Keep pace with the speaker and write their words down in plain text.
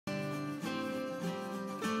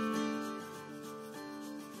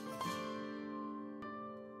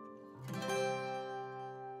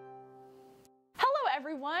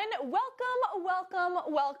everyone.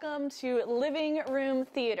 Welcome to Living Room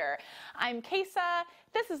Theater. I'm Kesa,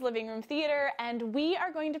 this is Living Room Theater, and we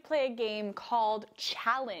are going to play a game called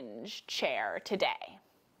Challenge Chair today.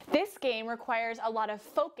 This game requires a lot of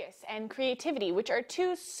focus and creativity, which are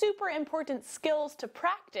two super important skills to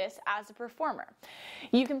practice as a performer.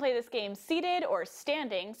 You can play this game seated or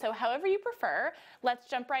standing, so however you prefer. Let's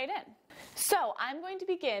jump right in. So I'm going to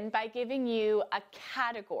begin by giving you a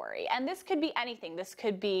category, and this could be anything. This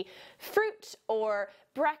could be fruit or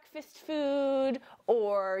breakfast food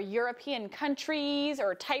or European countries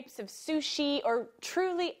or types of sushi or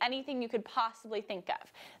truly anything you could possibly think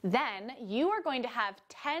of. Then you are going to have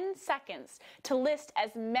 10 seconds to list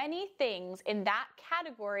as many things in that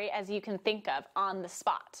category as you can think of on the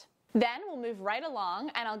spot. Then we'll move right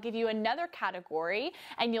along and I'll give you another category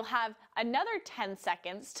and you'll have another 10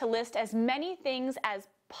 seconds to list as many things as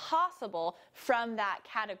possible from that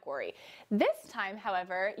category. This time,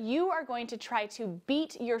 however, you are going to try to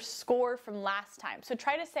beat your score from last time. So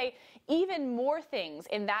try to say even more things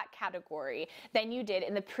in that category than you did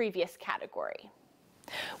in the previous category.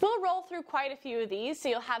 We'll roll through quite a few of these, so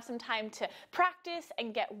you'll have some time to practice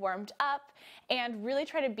and get warmed up and really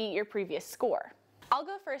try to beat your previous score. I'll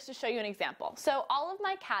go first to show you an example. So all of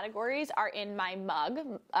my categories are in my mug,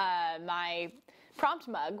 my prompt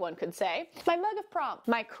mug, one could say. My mug of prompt,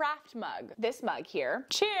 my craft mug, this mug here.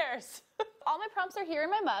 Cheers! All my prompts are here in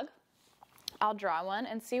my mug. I'll draw one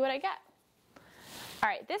and see what I get. All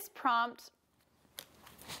right, this prompt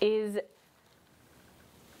is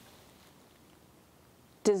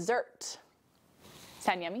dessert.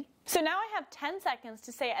 Sound yummy? So now I have 10 seconds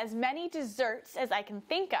to say as many desserts as I can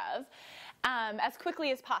think of as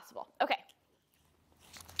quickly as possible. Okay.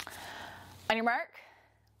 On your mark,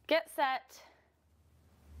 get set,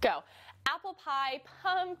 go. Apple pie,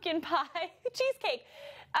 pumpkin pie, cheesecake,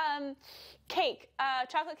 cake,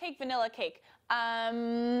 chocolate cake, vanilla cake,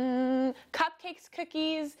 cupcakes,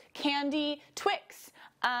 cookies, candy, Twix,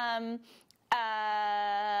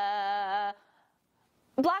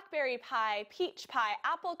 blackberry pie, peach pie,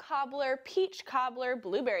 apple cobbler, peach cobbler,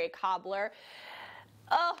 blueberry cobbler.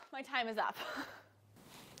 Oh, my time is up.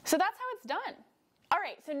 So that's how it's done. All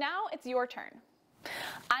right, so now it's your turn.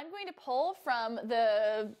 I'm going to pull from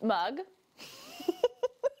the mug.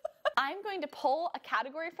 I'm going to pull a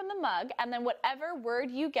category from the mug, and then whatever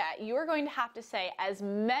word you get, you are going to have to say as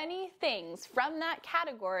many things from that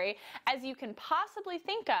category as you can possibly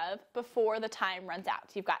think of before the time runs out.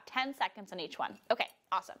 So you've got 10 seconds on each one. Okay,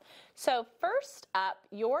 awesome. So first up,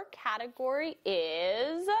 your category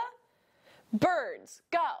is birds.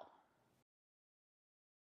 Go.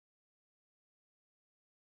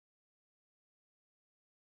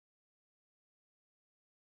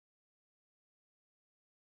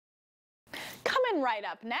 Coming right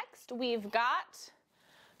up next, we've got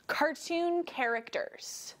cartoon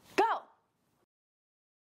characters. Go.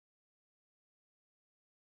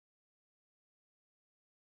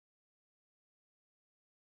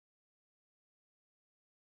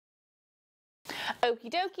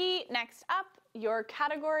 Okie dokie. Next up, your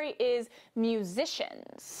category is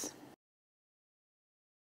musicians.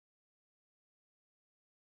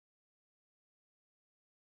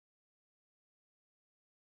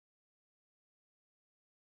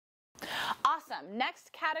 Awesome.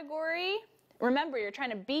 Next category, remember you're trying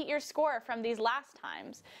to beat your score from these last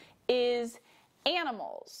times, is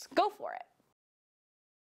animals. Go for it.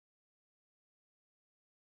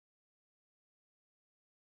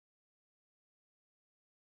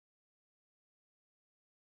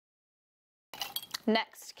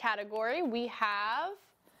 Next category, we have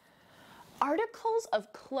articles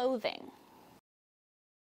of clothing.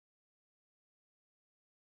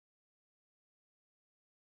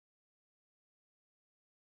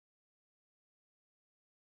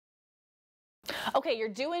 Okay, you're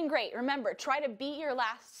doing great. Remember, try to beat your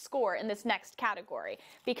last score in this next category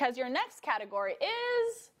because your next category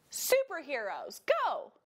is superheroes.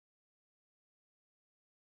 Go!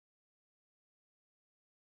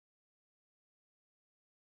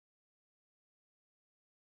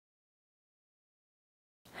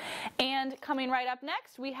 And coming right up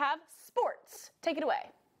next, we have sports. Take it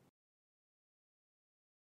away.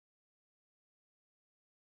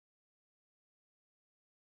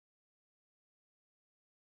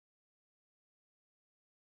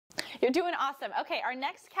 You're doing awesome. Okay, our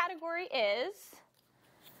next category is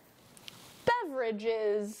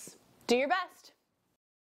beverages. Do your best.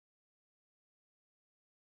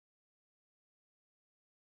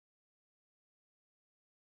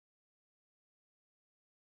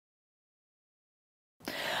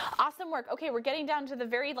 Awesome work. Okay, we're getting down to the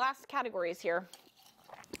very last categories here.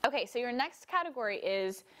 Okay, so your next category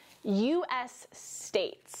is U.S.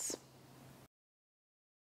 states.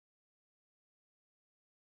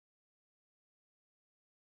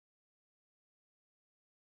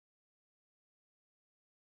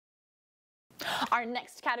 Our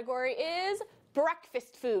next category is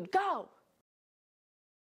breakfast food. Go!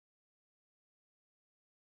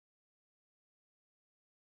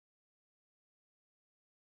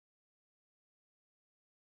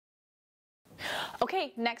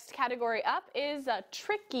 Okay, next category up is a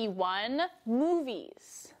tricky one,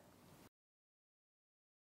 movies.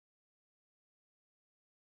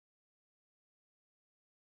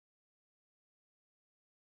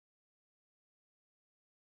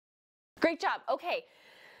 Great job. Okay,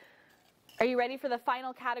 are you ready for the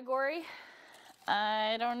final category?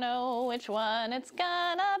 I don't know which one it's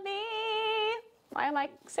gonna be. Why am I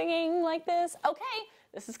singing like this? Okay,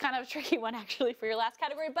 this is kind of a tricky one actually for your last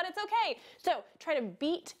category, but it's okay. So try to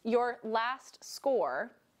beat your last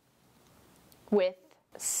score with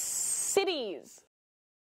cities.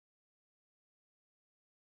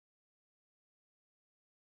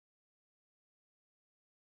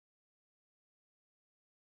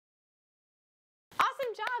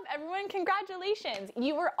 Awesome job, everyone. Congratulations.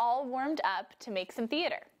 You were all warmed up to make some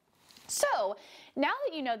theater. So now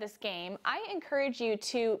that you know this game, I encourage you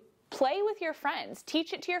to play with your friends.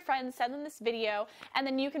 Teach it to your friends, send them this video, and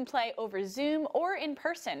then you can play over Zoom or in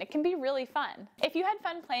person. It can be really fun. If you had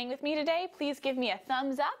fun playing with me today, please give me a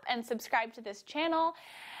thumbs up and subscribe to this channel.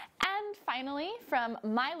 And finally, from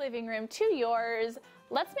my living room to yours,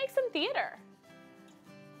 let's make some theater.